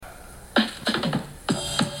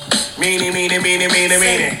Meanie, meanie, meanie, meanie,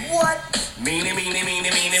 meanie. What? Meanie, meanie, meanie,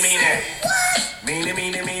 meanie, meanie. What? Meanie,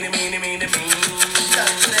 meanie, meanie, meanie, meanie, meanie.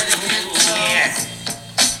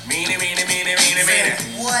 Meanie, meanie, meanie, meanie, meanie.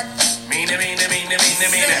 What? Meanie, meanie, meanie, meanie,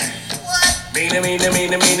 meanie. What? Meanie, meanie,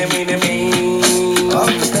 meanie, meanie, meanie, meanie.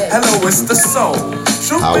 Hello, it's the soul.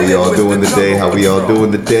 How we all doing today? How we all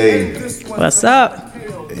doing today? What's up?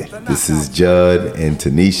 This is Judd and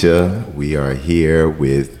Tanisha. We are here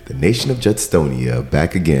with the Nation of Judstonia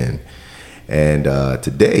back again. And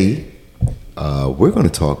today, we're going to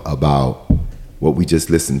talk about what we just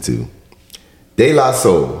listened to. De La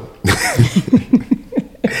Soul.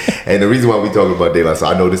 And the reason why we talk about De La Soul,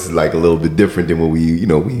 I know this is like a little bit different than when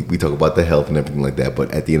we talk about the health and everything like that.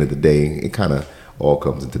 But at the end of the day, it kind of all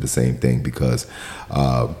comes into the same thing because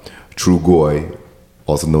Trugoy,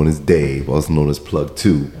 also known as Dave, also known as Plug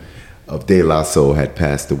 2 of De La Soul, had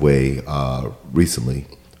passed away recently.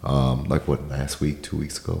 Last week, 2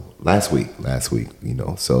 weeks ago? Last week,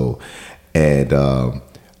 so, and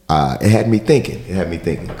it had me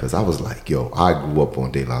thinking because I was like, yo, I grew up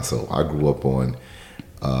on De La Soul. I grew up on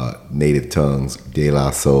Native Tongues, De La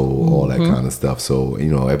Soul, all that kind of stuff. So,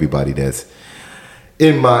 everybody that's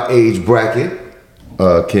in my age bracket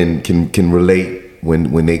can relate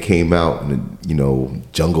when they came out,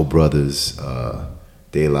 Jungle Brothers,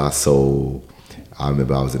 De La Soul. I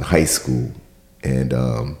remember I was in high school and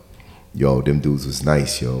them dudes was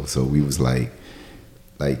nice, yo. So we was like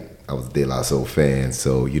I was a De La Soul fan.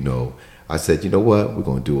 So, I said, you know what? We're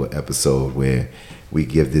gonna do an episode where we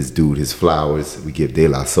give this dude his flowers. We give De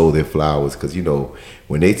La Soul their flowers. Cause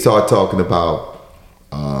when they start talking about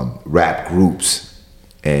rap groups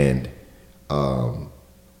and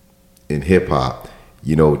in hip hop,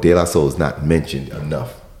 De La Soul is not mentioned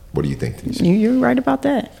enough. What do you think, Tanisha? You're right about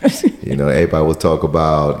that. Everybody will talk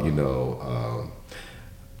about,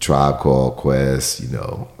 Tribe Called Quest,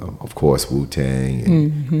 of course, Wu-Tang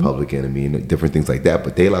and Public Enemy and different things like that.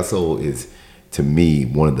 But De La Soul is, to me,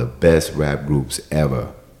 one of the best rap groups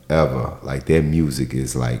ever. Like, their music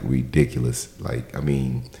is, like, ridiculous. Like,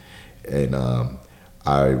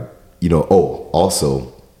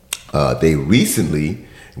 they recently,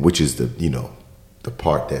 which is the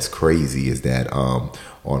part that's crazy, is that on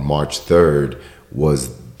March 3rd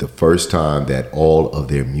was the first time that all of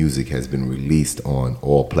their music has been released on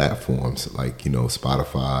all platforms, like,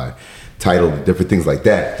 Spotify, Tidal, different things like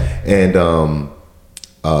that. And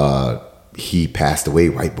he passed away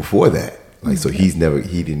right before that. Like, so he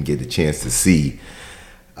didn't get the chance to see,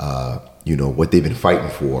 what they've been fighting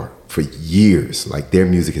for years. Like, their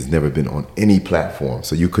music has never been on any platform.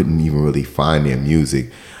 So you couldn't even really find their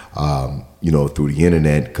music, through the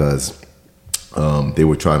internet because they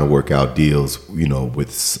were trying to work out deals,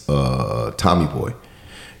 with Tommy Boy,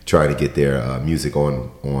 trying to get their music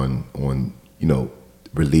on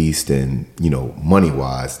released, and money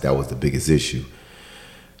wise, that was the biggest issue.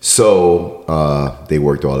 So they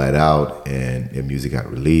worked all that out, and their music got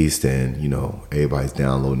released, and everybody's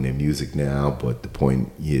downloading their music now. But the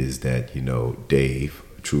point is that Dave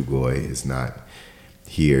Trugoy is not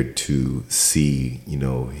here to see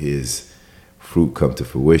his fruit come to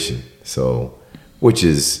fruition. So, which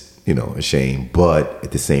is a shame, but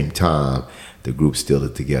at the same time, the group still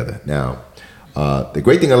is together. Now, the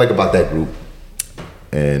great thing I like about that group,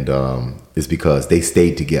 and is because they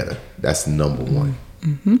stayed together. That's number one.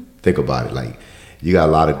 Mm-hmm. Think about it. Like, you got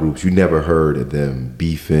a lot of groups, you never heard of them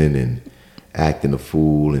beefing and acting a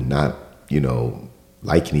fool and not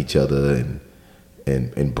liking each other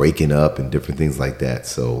and breaking up and different things like that.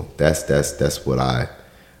 So that's what I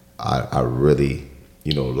really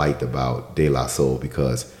liked about De La Soul,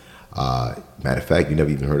 because matter of fact, you never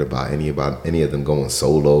even heard about any of them going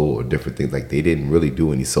solo or different things. Like, they didn't really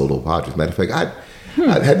do any solo projects. Matter of fact,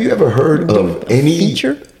 have you ever heard of any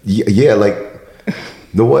feature? Yeah, like,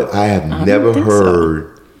 you know what? I have never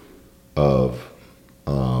heard of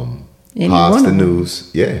Pasta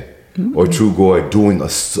News, or Trugoy doing a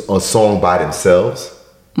song by themselves,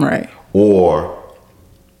 right? Or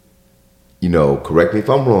correct me if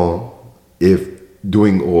I'm wrong, if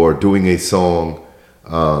doing a song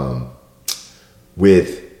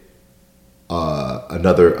with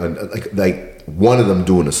another, like one of them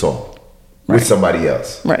doing a song with somebody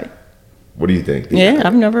else, right? What do you think?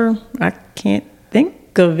 I can't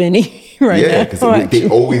think of any now. Yeah, because they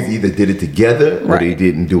always either did it together or they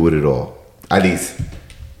didn't do it at all. At least,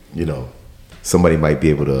 somebody might be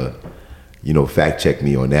able to, fact check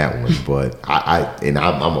me on that one. But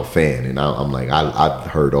I'm a fan, and I'm like, I've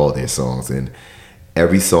heard all their songs, and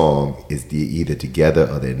every song is either together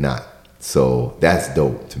or they're not. So that's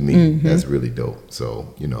dope to me. Mm-hmm. That's really dope.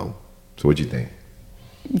 So, so what you think?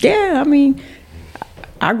 Yeah,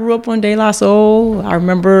 I grew up on De La Soul. I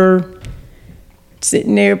remember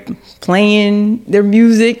sitting there playing their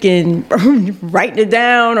music and writing it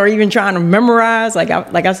down or even trying to memorize. Like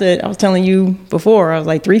I said, I was telling you before, I was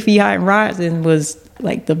like 3 Feet High and Rising was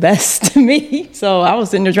like the best to me. So I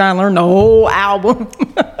was sitting there trying to learn the whole album.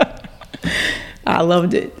 I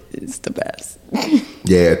loved it. It's the best.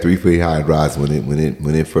 Yeah, 3 Feet High and Rising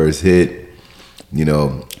when it first hit, you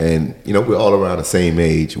know, and you know we're all around the same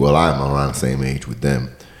age. Well, I'm around the same age with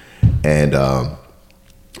them, and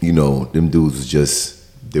you know, them dudes was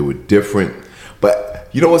just, they were different. But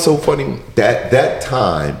you know what's so funny? That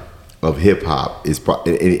time of hip hop is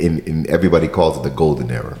and everybody calls it the golden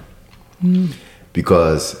era.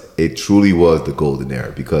 Because it truly was the golden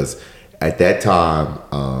era. Because at that time,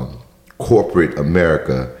 corporate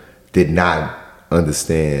America did not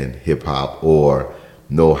understand hip hop or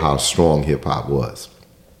know how strong hip hop was.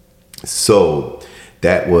 So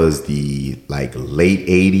that was the like late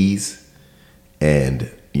 80s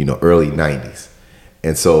and you know early 90s.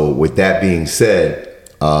 And so with that being said,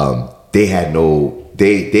 they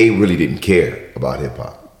really didn't care about hip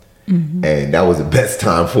hop. And that was the best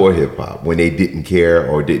time for hip hop, when they didn't care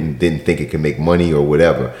or didn't think it could make money or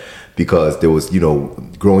whatever. Because there was, you know,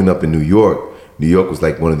 growing up in New York was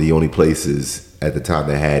like one of the only places at the time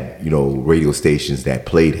that had, you know, radio stations that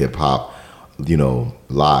played hip hop, you know,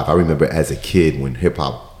 live. I remember as a kid when hip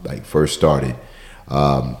hop like first started,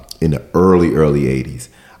 in the early 80s,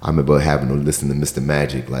 I remember having to listen to Mr.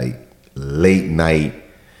 Magic like late night.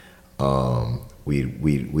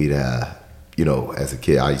 We'd you know, as a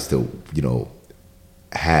kid, I used to, you know,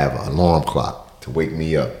 have an alarm clock to wake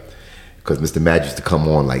me up, because Mr. Magic used to come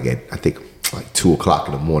on like at, I think, like 2 o'clock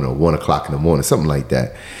in the morning or 1 o'clock in the morning, something like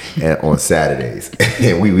that, and on Saturdays.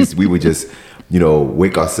 And we would just, you know,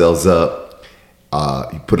 wake ourselves up,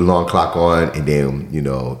 put an alarm clock on, and then, you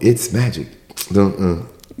know, it's Magic. Dun, dun,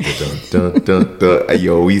 dun, dun, dun.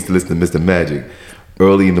 Yo, we used to listen to Mr. Magic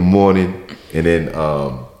early in the morning, and then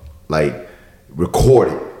like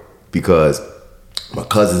record it, because my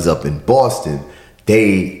cousins up in Boston,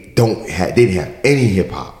 they didn't have any hip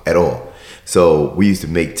hop at all. So we used to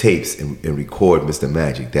make tapes and record Mr.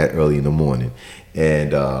 Magic that early in the morning,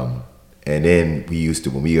 and then we used to,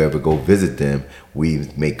 when we ever go visit them, we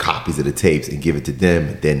make copies of the tapes and give it to them.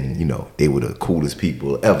 And then, you know, they were the coolest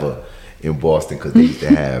people ever in Boston, because they used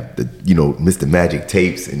to have the, you know, Mr. Magic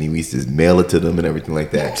tapes, and we used to mail it to them and everything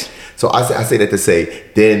like that. So I say that to say,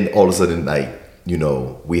 then all of a sudden, like, you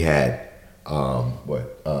know, we had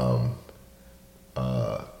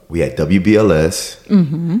we had WBLS,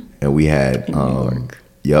 and we had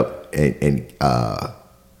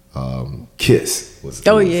Kiss was,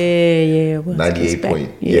 Oh yeah, it was 98 Kiss point,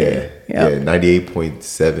 back. Yeah,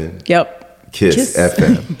 98.7. Yep. Kiss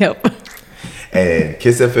FM. Yep. And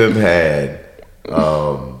Kiss FM had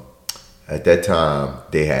at that time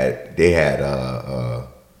they had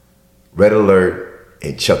Red Alert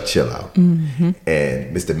and Chuck Chill Out, and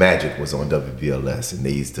Mr. Magic was on WBLS, and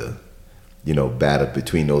they used to, you know, battle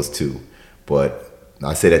between those two. But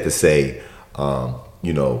I say that to say,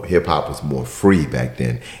 you know, hip hop was more free back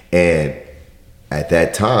then, and at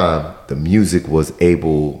that time the music was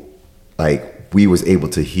able, like, we was able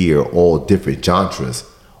to hear all different genres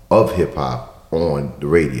of hip hop on the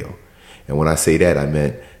radio. And when I say that, I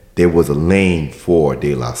meant there was a lane for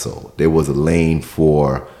De La Soul. There was a lane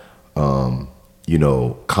for you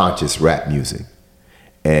know, conscious rap music,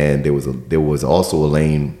 and there was also a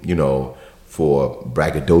lane, you know, for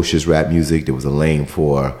braggadocious rap music. There was a lane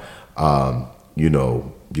for you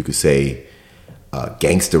know, you could say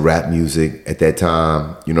gangster rap music at that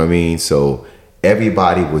time. You know what I mean? So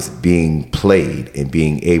everybody was being played and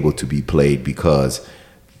being able to be played, because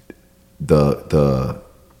the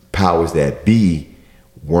powers that be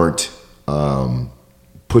weren't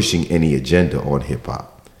pushing any agenda on hip hop.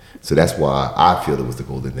 So that's why I feel it was the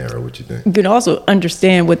golden era. What you think? You can also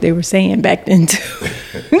understand what they were saying back then too,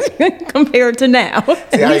 compared to now.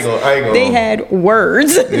 See, I ain't gonna, they had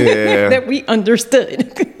words that we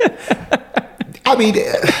understood. I mean,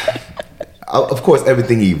 of course,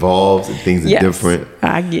 everything evolves and things are different.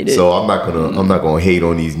 I get it. So I'm not gonna hate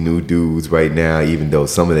on these new dudes right now, even though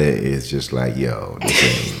some of that is just like, yo,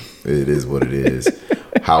 it is what it is.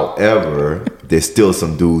 However, there's still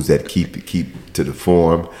some dudes that keep to the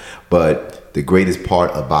form. But the greatest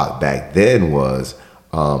part about back then was,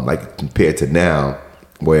 like, compared to now,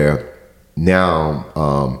 where now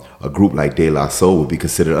a group like De La Soul would be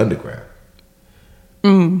considered underground.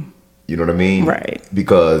 You know what I mean? Right.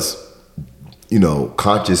 Because, you know,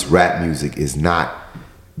 conscious rap music is not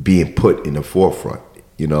being put in the forefront.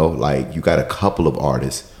 You know, like, you got a couple of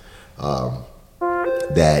artists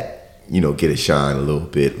that, get a shine a little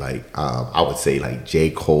bit. Like I would say like J.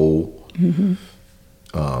 Cole,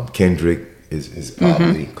 Kendrick is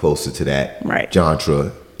probably closer to that. Right.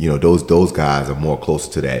 Jantra, those guys are more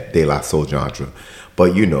closer to that De La Soul Jantra.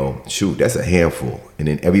 But shoot, that's a handful. And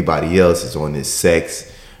then everybody else is on this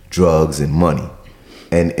sex, drugs, and money,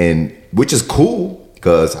 and which is cool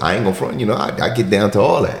because I ain't gonna front. I get down to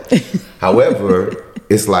all that. However,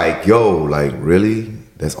 it's like, like really.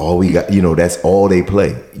 That's all we got. That's all they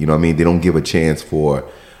play. You know what I mean? They don't give a chance for,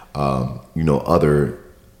 other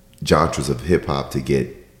genres of hip hop to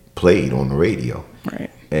get played on the radio.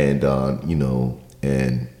 Right. And,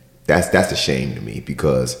 and that's a shame to me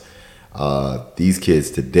because these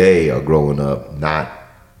kids today are growing up not,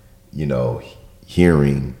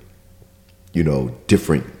 hearing,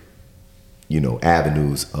 different,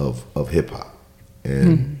 avenues of hip hop.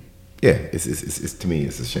 And yeah, it's to me,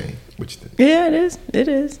 it's a shame. What you think? Yeah, it is. It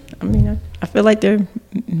is. I mean, I feel like they're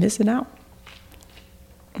missing out,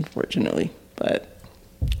 unfortunately. But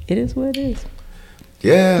it is what it is.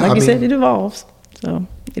 Yeah, like you said, it evolves. So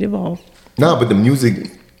it evolves. No, but the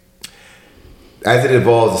music, as it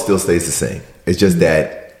evolves, it still stays the same. It's just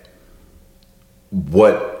that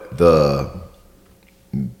what the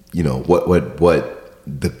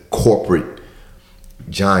corporate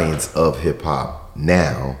giants of hip hop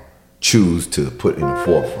now choose to put in the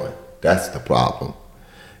forefront. That's the problem.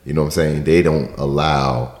 You know what I'm saying? They don't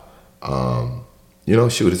allow,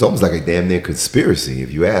 shoot, it's almost like a damn near conspiracy,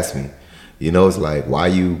 if you ask me. It's like, why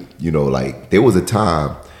like, there was a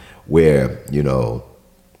time where, you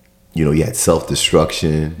had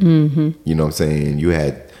self-destruction. You know what I'm saying? You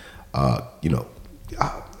had, the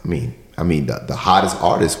hottest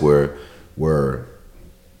artists were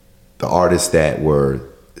the artists that were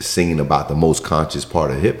singing about the most conscious part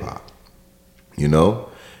of hip hop.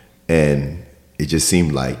 And it just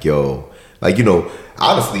seemed like,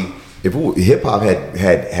 honestly, if hip hop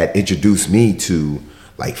had introduced me to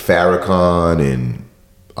like Farrakhan and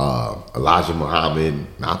Elijah Muhammad,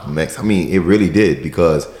 Malcolm X, it really did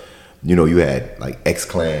because you had like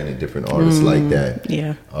X-Clan and different artists like that.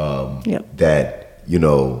 Yeah. That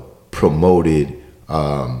promoted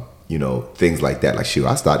things like that. Like shoot,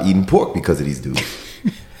 I started eating pork because of these dudes.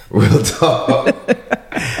 Real talk.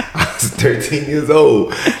 I was 13 years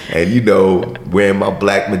old and, wearing my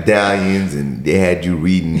black medallions and they had you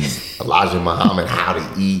reading Elijah Muhammad, How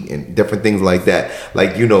to Eat and different things like that.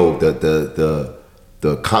 Like, the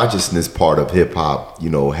consciousness part of hip hop,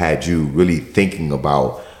 had you really thinking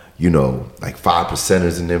about, like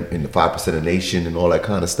 5%ers in the 5% Nation and all that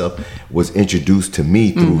kind of stuff was introduced to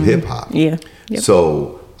me through hip hop. Yeah. Yep.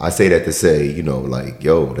 So I say that to say, like,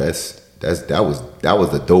 that was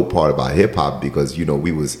the dope part about hip hop because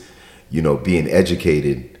we was being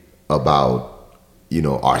educated about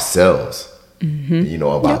ourselves,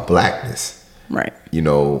 about blackness, right?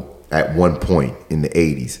 At one point in the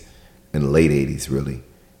 80s, in the late 80s, really,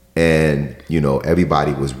 and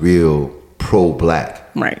everybody was real pro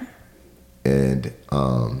black, right? And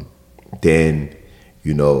then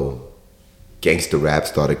gangster rap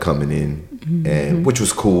started coming in, and which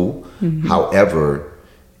was cool. However,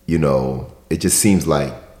 it just seems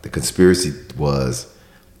like the conspiracy was,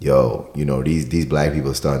 these black people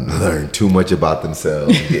are starting to learn too much about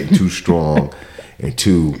themselves, getting too strong and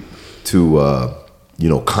too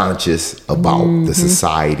conscious about the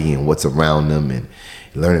society and what's around them and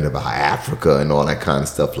learning about Africa and all that kind of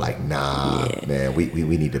stuff. Like, nah, man, we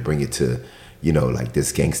need to bring it to, like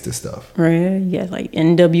this gangster stuff. Right. Yeah, like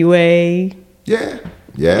NWA. Yeah.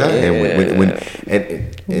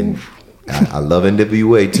 And I love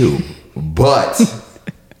NWA too, but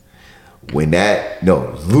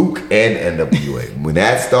Luke and NWA, when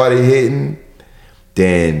that started hitting,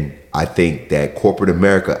 then I think that corporate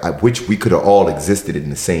America, which we could have all existed in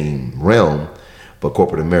the same realm, but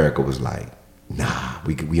corporate America was like, nah,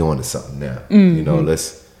 we on to something now.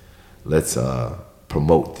 Let's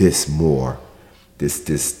promote this more, this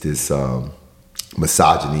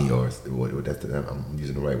misogyny, or I'm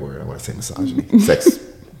using the right word. I want to say misogyny, sex.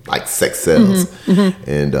 Like sex sells,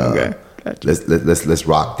 and Okay, gotcha. let's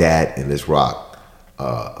rock that, and let's rock,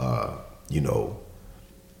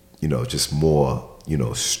 just more,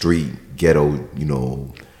 street ghetto,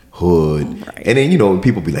 hood, right. And then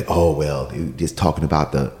people be like, oh well, they just talking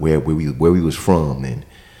about where we was from, and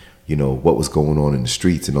what was going on in the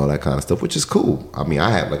streets and all that kind of stuff, which is cool.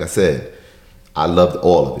 Like I said, I loved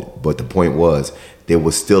all of it, but the point was there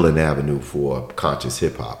was still an avenue for conscious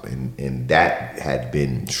hip hop, and that had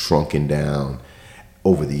been shrunken down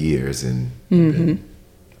over the years and been,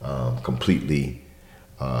 completely,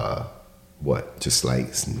 just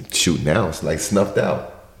like shoot now, it's like snuffed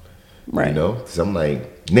out, right? Because I'm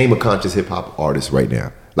like, name a conscious hip hop artist right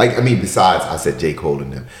now. Like, I mean, besides I said J. Cole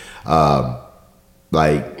and them,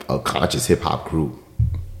 like a conscious hip hop group,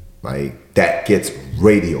 like that gets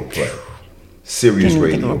radio play, serious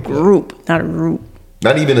radio play. Group, not a group.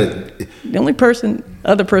 Not even a. The only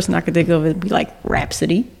other person I could think of would be like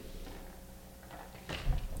Rhapsody.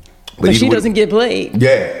 But she doesn't get played.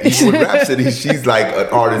 Yeah, even with Rhapsody, she's like an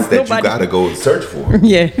artist that you gotta go and search for.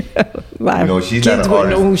 Yeah, you know, she's kids not an wouldn't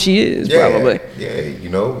artist. know who she is. Yeah, probably. Yeah, you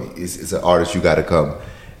know, it's an artist you gotta come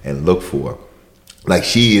and look for. Like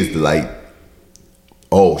she is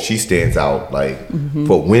she stands out like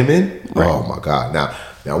for women. Right. Oh my God!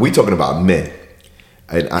 Now we talking about men,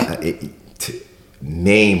 and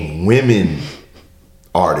name women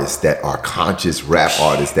artists that are conscious rap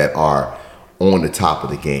artists that are on the top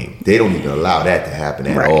of the game. They don't even allow that to happen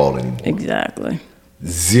at all anymore. Exactly.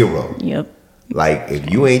 Zero. Yep. Like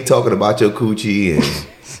if you ain't talking about your coochie and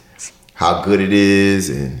how good it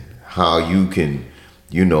is and how you can,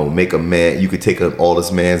 you know, make a man, you could take all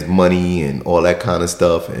this man's money and all that kind of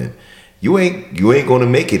stuff, and you ain't gonna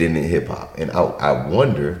make it in the hip hop. And I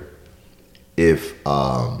wonder if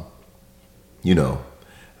how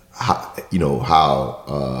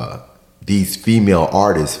these female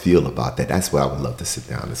artists feel about that. That's what I would love to sit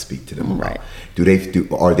down and speak to them about.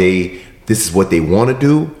 This is what they want to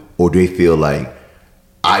do, or do they feel like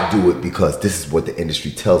I do it because this is what the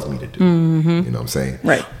industry tells me to do? Mm-hmm. You know what I'm saying?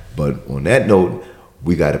 Right. But on that note,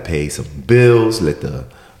 we got to pay some bills. Let the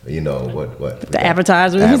the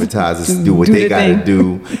advertisers do what they got to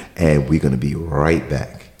do, and we're gonna be right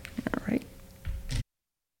back. All right.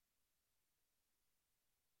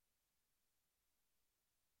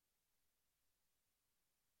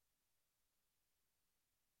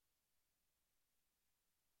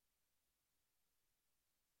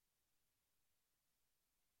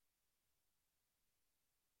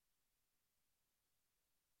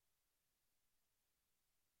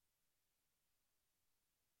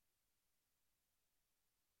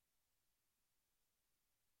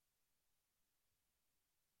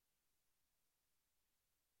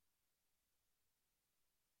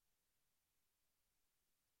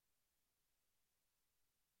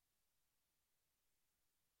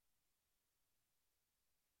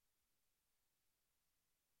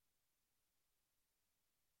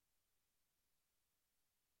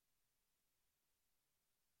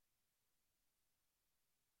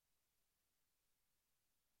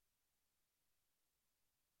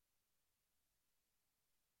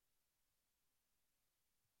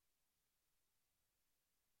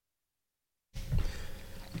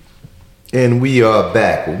 And we are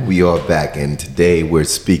back. And today we're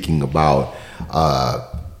speaking about,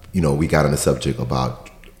 we got on the subject about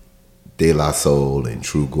De La Soul and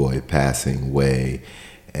Trugoy passing away.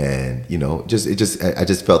 And, I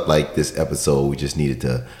just felt like this episode, we just needed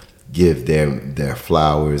to give them their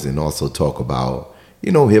flowers and also talk about,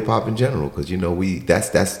 hip hop in general. Cause,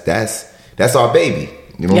 that's our baby.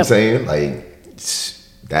 You know what I'm saying? Like,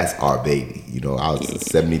 that's our baby. I was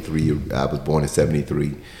 73, I was born in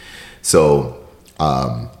 73. So,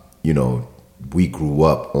 we grew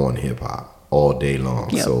up on hip hop all day long.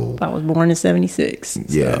 Yep. So I was born in 76.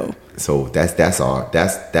 Yeah. So that's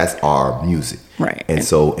our music. Right. And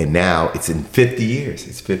now it's in 50 years.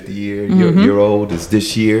 It's 50 year old is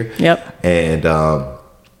this year. Yep. And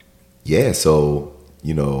so,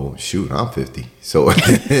 shoot, I'm 50. So at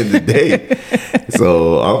the end of the day,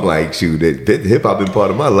 so I'm like, shoot, hip hop been part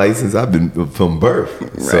of my life since I've been from birth.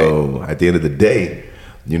 Right. So at the end of the day,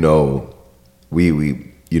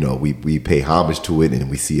 we pay homage to it and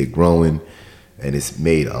we see it growing, and it's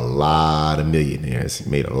made a lot of millionaires. It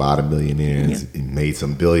made a lot of millionaires. It made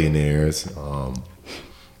some billionaires.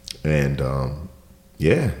 And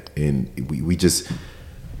we just,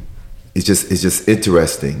 it's just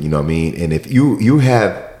interesting, you know what I mean? And if you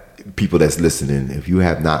have people that's listening, if you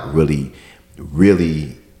have not really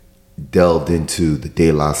delved into the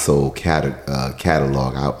De La Soul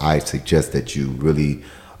catalog, I suggest that you really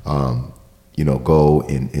go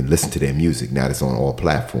and listen to their music now that's on all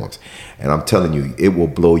platforms. And I'm telling you, it will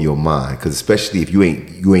blow your mind, because especially if you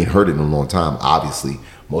ain't heard it in a long time. Obviously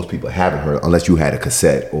most people haven't heard it unless you had a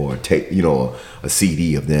cassette or a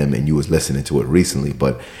CD of them and you was listening to it recently.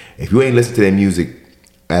 But if you ain't listened to their music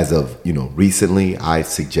as of recently, I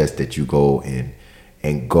suggest that you go and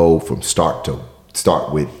go from start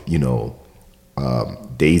with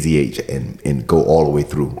Daisy H and go all the way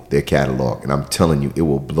through their catalog. And I'm telling you, it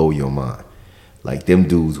will blow your mind. Like, them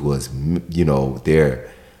dudes was, their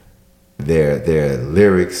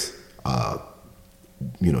lyrics,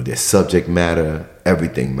 their subject matter,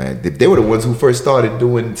 everything, man. They were the ones who first started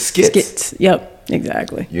doing skits. Yep.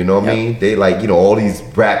 exactly. You know what I mean? They like, all these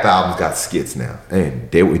rap albums got skits now, and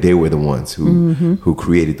they were the ones who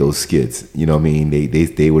created those skits. You know what I mean?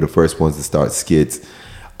 They were the first ones to start skits.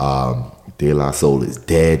 De La Soul is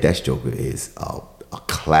Dead. That Joker is a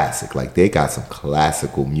classic. Like, they got some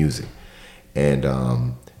classical music, and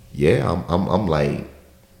yeah,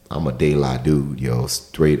 I'm a De La dude, yo,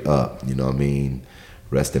 straight up. You know what I mean?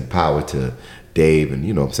 Rest in power to Dave, and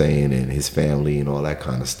you know what I'm saying, and his family and all that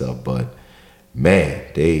kind of stuff. But man,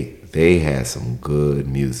 they had some good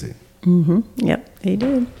music. Yep, they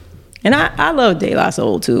did. And I love De La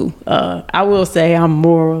Soul too. I will say I'm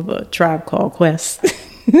more of a Tribe Called Quest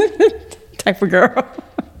type of girl.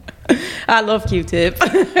 I love Q-Tip.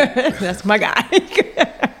 That's my guy.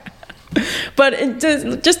 But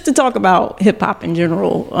just to talk about hip hop in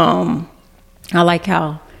general, I like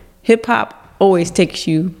how hip hop always takes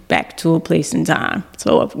you back to a place in time.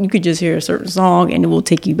 So if you could just hear a certain song and it will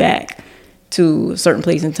take you back to a certain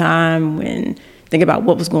place in time and think about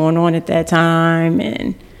what was going on at that time.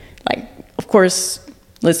 And like, of course,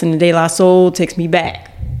 listening to De La Soul takes me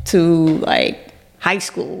back to like high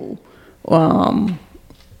school,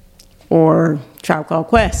 or Tribe Called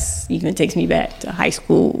Quest even takes me back to high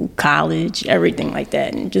school, college, everything like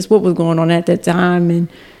that, and just what was going on at that time. And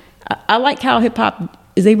I like how hip hop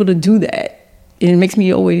is able to do that. And it makes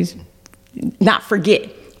me always not forget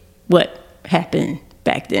what happened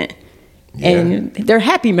back then. Yeah. And they're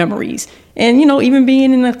happy memories. And, even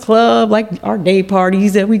being in a club, like our day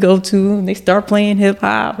parties that we go to, and they start playing hip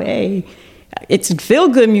hop, hey, it's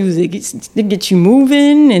feel-good music. It gets you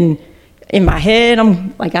moving. And in my head,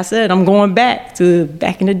 I'm going back in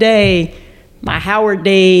the day, my Howard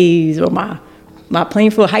days or my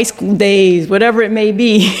Plainfield high school days, whatever it may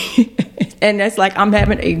be. And that's like, I'm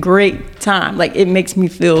having a great time. Like, it makes me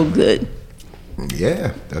feel good.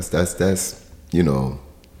 Yeah, that's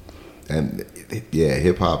and yeah,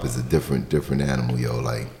 hip hop is a different animal, yo.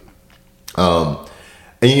 Like,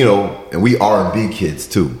 and we R&B kids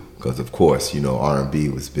too, because of course, R&B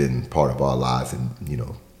has been part of our lives, and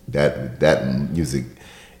that music,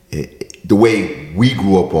 the way we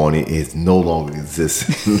grew up on it, is no longer exists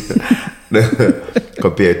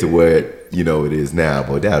compared to where it is now.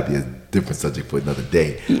 But that would be a different subject for another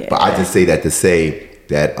day. Yeah. But I just say that to say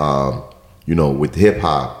that with hip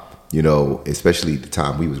hop, especially the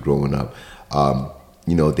time we was growing up,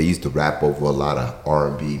 they used to rap over a lot of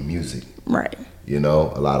R&B music, right? A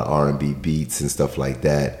lot of R&B beats and stuff like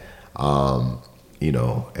that.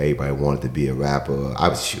 Everybody wanted to be a rapper. I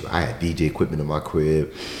had DJ equipment in my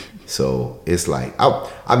crib, so it's like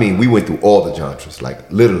we went through all the genres.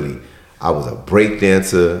 Like, literally, I was a break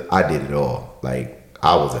dancer. I did it all. Like,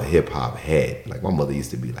 I was a hip hop head. Like, my mother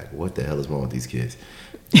used to be like, "What the hell is wrong with these kids?"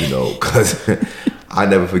 Because I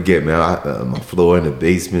never forget, man. My floor in the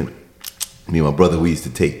basement. Me and my brother, we used to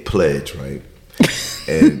take Pledge, right,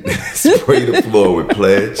 and spray the floor with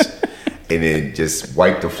Pledge, and then just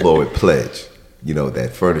wipe the floor with Pledge.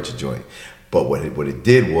 That furniture joint. But what it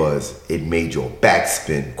did was it made your back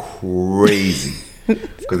spin crazy.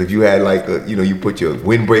 Because if you had like you put your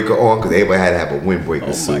windbreaker on, because everybody had to have a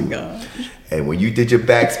windbreaker suit. Oh my God. And when you did your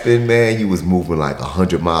backspin, man, you was moving like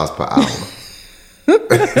 100 miles per hour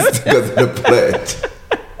because of the Pledge.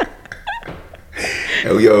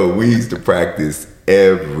 And we used to practice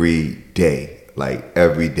every day,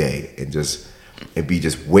 and be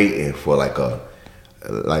just waiting for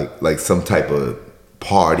like some type of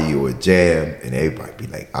party or a jam, and everybody be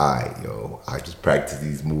like, "All right, I just practice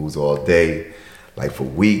these moves all day." Like for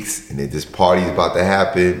weeks, and then this party's about to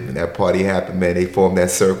happen. When that party happened, man, they formed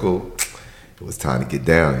that circle. It was time to get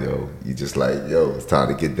down, yo. You just like, it's time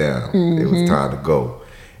to get down. It was time to go.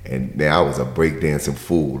 And man, I was a breakdancing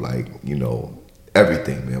fool, like,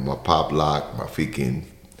 everything, man. My pop lock, my freaking,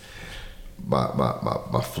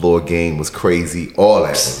 my floor game was crazy. All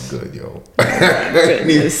that was good, yo. I ain't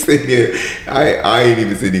even sit here. I ain't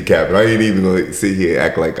even sitting here capping. I ain't even gonna sit here and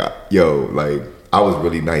act like, I was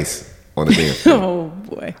really nice on the dance floor. Oh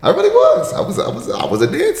boy, I really was. I was a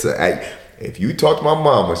dancer. If you talk to my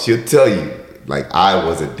mama, she'll tell you, like, I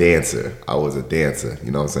was a dancer.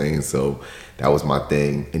 You know what I'm saying? So that was my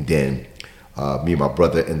thing. And then me and my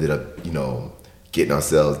brother ended up, getting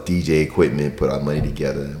ourselves DJ equipment, put our money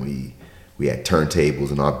together, and we had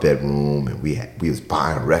turntables in our bedroom, and we was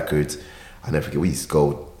buying records. I never forget, we used to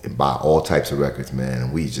go and buy all types of records, man.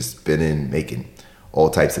 And we just spinning, making all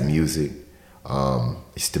types of music.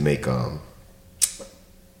 Used to make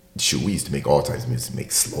we used to make all types of music,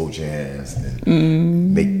 make slow jams,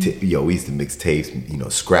 and we used to mix tapes,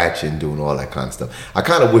 scratching, doing all that kind of stuff. I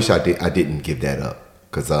kind of wish I didn't give that up,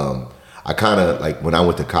 because I kind of like when I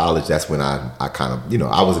went to college. That's when I kind of, you know,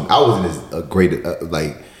 I wasn't as a great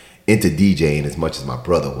like into DJing as much as my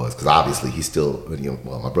brother was, because obviously he's still, you know,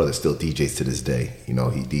 well, my brother still DJs to this day. You know,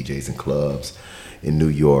 he DJs in clubs in New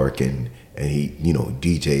York, and he, you know,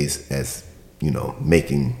 DJs as, you know,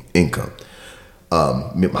 making income.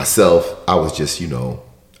 Myself, I was just, you know,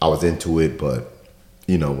 I was into it, but,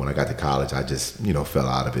 you know, when I got to college, I just, you know, fell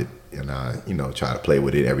out of it, and I, you know, try to play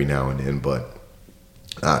with it every now and then, but,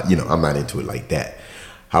 you know, I'm not into it like that.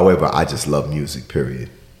 However, I just love music, period.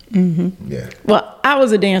 Mm-hmm. Yeah. Well, I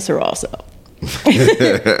was a dancer also.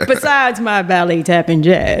 Besides my ballet, tap, and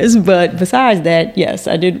jazz. But besides that, yes,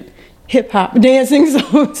 I did hip-hop dancing,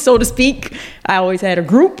 so to speak. I always had a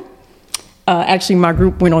group. Actually, my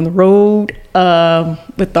group went on the road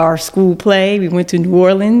with our school play. We went to New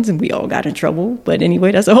Orleans, and we all got in trouble. But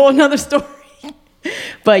anyway, that's a whole nother story.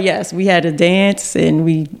 But yes, we had a dance, and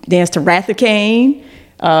we danced to Wrath of Cain.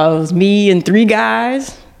 It was me and 3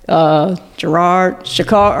 guys, Gerard,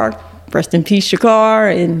 Shakar, rest in peace,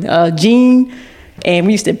 Shakar, and Gene. And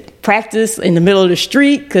we used to practice in the middle of the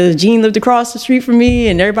street because Gene lived across the street from me,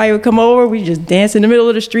 and everybody would come over. We just dance in the middle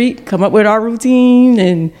of the street, come up with our routine,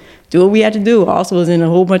 and do what we had to do. I also was in a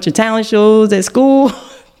whole bunch of talent shows at school.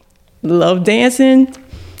 Loved dancing.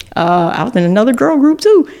 I was in another girl group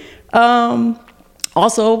too.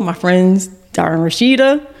 Also, my friends, Dara and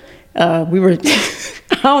Rashida, we were,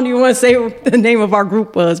 I don't even want to say what the name of our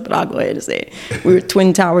group was, but I'll go ahead and say it. We were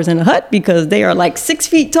Twin Towers in a Hut because they are like 6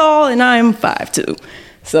 feet tall and I am 5'2".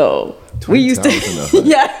 So Twin we used Towers in a Hut.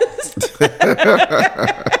 Yes.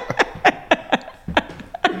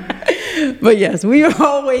 But yes, we were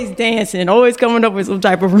always dancing, always coming up with some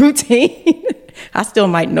type of routine. I still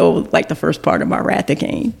might know like the first part of my Wrath of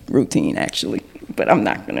Cain routine actually, but I'm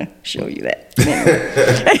not gonna show you that.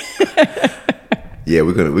 Anyway. Yeah,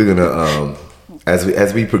 we're gonna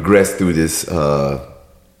as we progress through this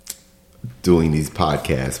doing these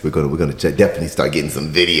podcasts, we're gonna definitely start getting some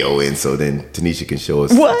video in, so then Tanisha can show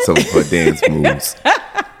us some of her dance moves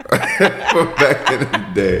from back in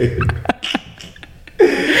the day.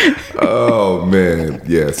 Oh man,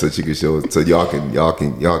 yeah. So she can show us, so y'all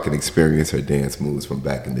can experience her dance moves from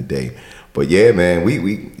back in the day. But yeah, man, we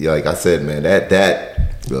like I said, man, that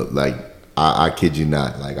like I kid you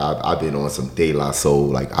not, like I've been on some De La Soul.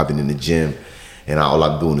 Like I've been in the gym, and all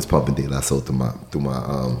I'm doing is pumping De La Soul through my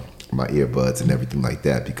earbuds and everything like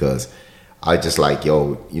that, because I just like,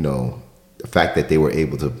 yo, you know, the fact that they were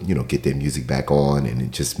able to, you know, get their music back on, and it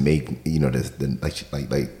just made, you know, like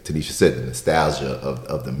Tanisha said, the nostalgia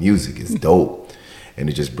of the music is dope, and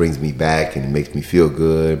it just brings me back and it makes me feel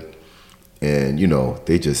good, and you know,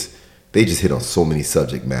 they just hit on so many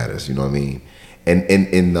subject matters, you know what I mean, and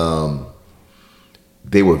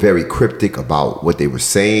they were very cryptic about what they were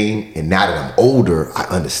saying, and now that I'm older, I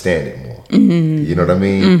understand it more. Mm-hmm. You know what I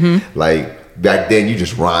mean? Mm-hmm. Like back then, you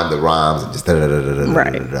just rhymed the rhymes and just da da da da da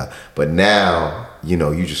da da. But now, you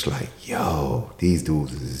know, you just like, yo, these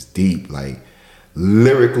dudes is deep. Like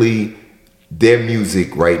lyrically, their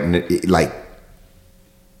music, right? Like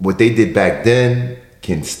what they did back then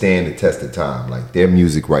can stand the test of time. Like their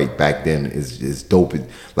music right back then is dope.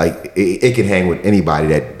 Like it can hang with anybody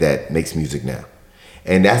that makes music now.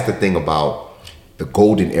 And that's the thing about the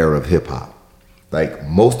golden era of hip hop. Like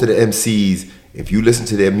most of the MCs, if you listen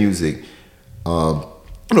to their music, a lot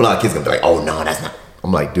of kids gonna be like, "Oh no, that's not."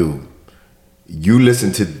 I'm like, dude, you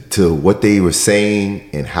listen to what they were saying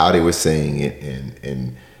and how they were saying it,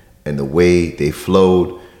 and the way they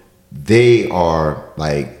flowed. They are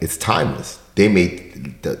like, it's timeless. They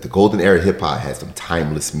made the golden era of hip hop has some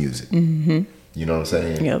timeless music. Mm-hmm. You know what I'm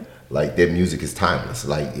saying? Yep. Like their music is timeless.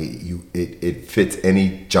 Like it fits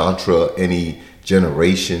any genre, any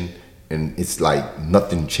generation, and it's like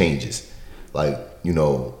nothing changes. Like it's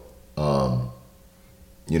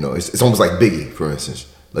almost like Biggie, for instance.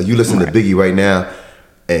 Like you listen to Biggie right now,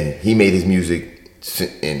 and he made his music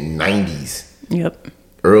in '90s. Yep.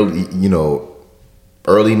 Early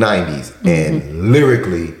 90s, mm-hmm. And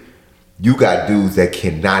lyrically, you got dudes that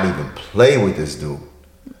cannot even play with this dude.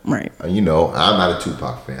 Right. You know, I'm not a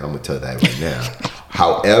Tupac fan. I'm gonna tell that right now.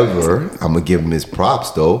 However, I'm gonna give him his props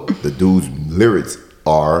though. The dude's lyrics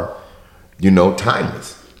are, you know,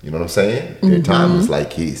 timeless. You know what I'm saying? They're mm-hmm. timeless.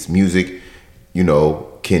 Like his music, you know,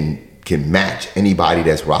 can match anybody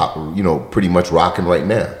that's pretty much rocking right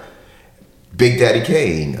now. Big Daddy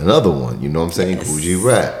Kane, another one. You know what I'm saying? Yes. Coogee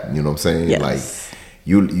Rap. You know what I'm saying? Yes. Like.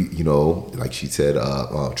 You know, like she said,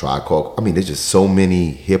 Tribe Called. I mean, there's just so many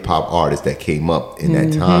hip hop artists that came up in that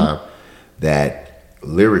mm-hmm. time that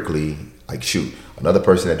lyrically, like, shoot, another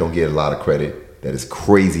person that don't get a lot of credit that is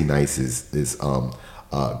crazy nice is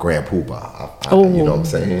Grand Poobah. You know what I'm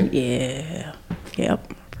saying? Yeah.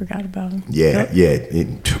 Yep. Forgot about him. Yeah,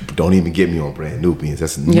 don't even get me on Brand Nubians.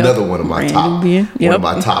 That's another one of my Brand top Nubian. one of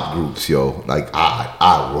my top groups, yo. Like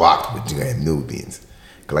I rocked with Brand Nubians.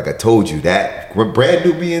 Like I told you, that Brand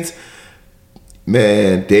Nubians,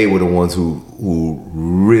 man, they were the ones who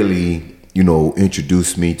really, you know,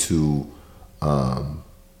 introduced me to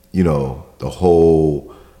you know, the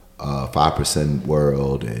whole 5%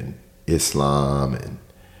 world and Islam and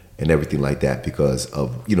everything like that, because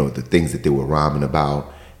of, you know, the things that they were rhyming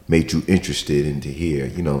about made you interested in to hear,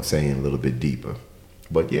 you know what I'm saying, a little bit deeper.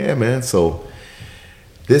 But yeah, man, so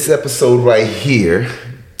this episode right here,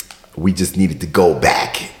 we just needed to go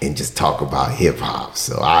back and just talk about hip hop.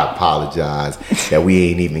 So I apologize that we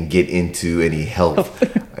ain't even get into any health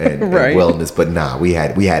and wellness, but nah, we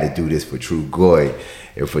had to do this for True Goy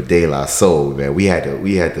and for De La Soul, man. We had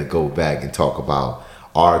to go back and talk about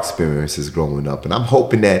our experiences growing up, and I'm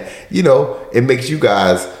hoping that, you know, it makes you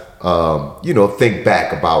guys you know, think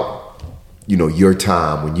back about, you know, your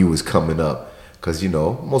time when you was coming up, because, you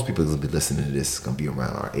know, most people gonna be listening to this, gonna be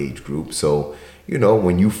around our age group. So, you know,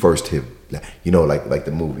 when you first hit, you know, like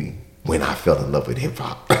the movie When I Fell in Love with Hip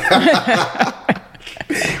Hop.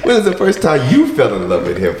 When was the first time you fell in love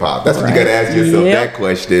with hip hop? That's what you gotta ask yourself, that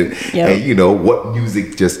question. And you know, what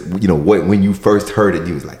music just, you know, when you first heard it,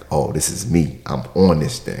 you was like, oh, this is me. I'm on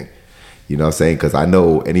this thing. You know what I'm saying? Because I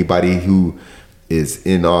know anybody who is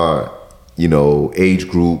in our, you know, age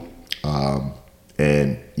group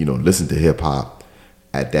and, you know, listen to hip hop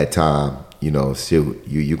at that time, you know, still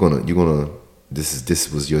you're gonna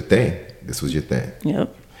this was your thing. This was your thing.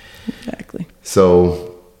 Yep. Exactly.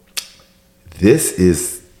 So this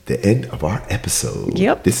is the end of our episode.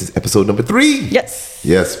 Yep. This is episode number 3. Yes.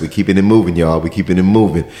 Yes, we're keeping it moving, y'all. We're keeping it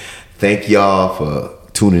moving. Thank y'all for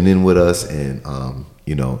tuning in with us and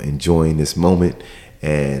you know, enjoying this moment.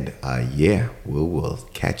 And yeah, we'll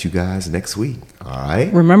catch you guys next week. All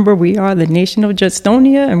right. Remember, we are the Nation of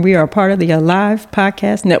Justonia, and we are part of the Alive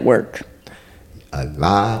Podcast Network.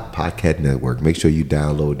 Alive Podcast Network. Make sure you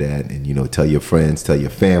download that and, you know, tell your friends, tell your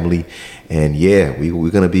family. And yeah,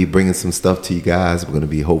 we're going to be bringing some stuff to you guys.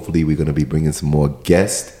 Hopefully we're going to be bringing some more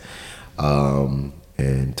guests and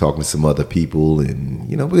talking to some other people. And,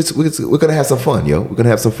 you know, we're going to have some fun, yo. We're going to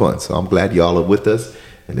have some fun. So I'm glad y'all are with us,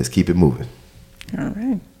 and let's keep it moving. All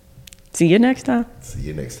right. See you next time. See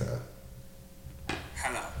you next time.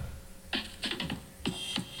 Hello.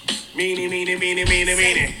 Meanie, meanie, meanie, meanie,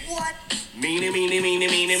 meanie. What? Meanie, meanie, meanie,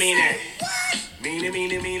 meanie, meanie. What? Meanie,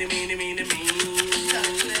 meanie, meanie, meanie, meanie, meanie.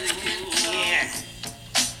 Yeah.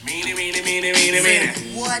 Meanie, meanie, meanie, meanie, meanie.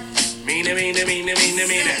 What? Meanie, meanie, meanie, meanie,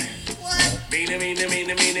 meanie. What? Meanie, meanie,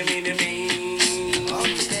 meanie, meanie, meanie, meanie.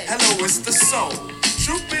 Hello, it's the soul.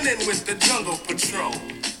 Trooping in with the Jungle Patrol.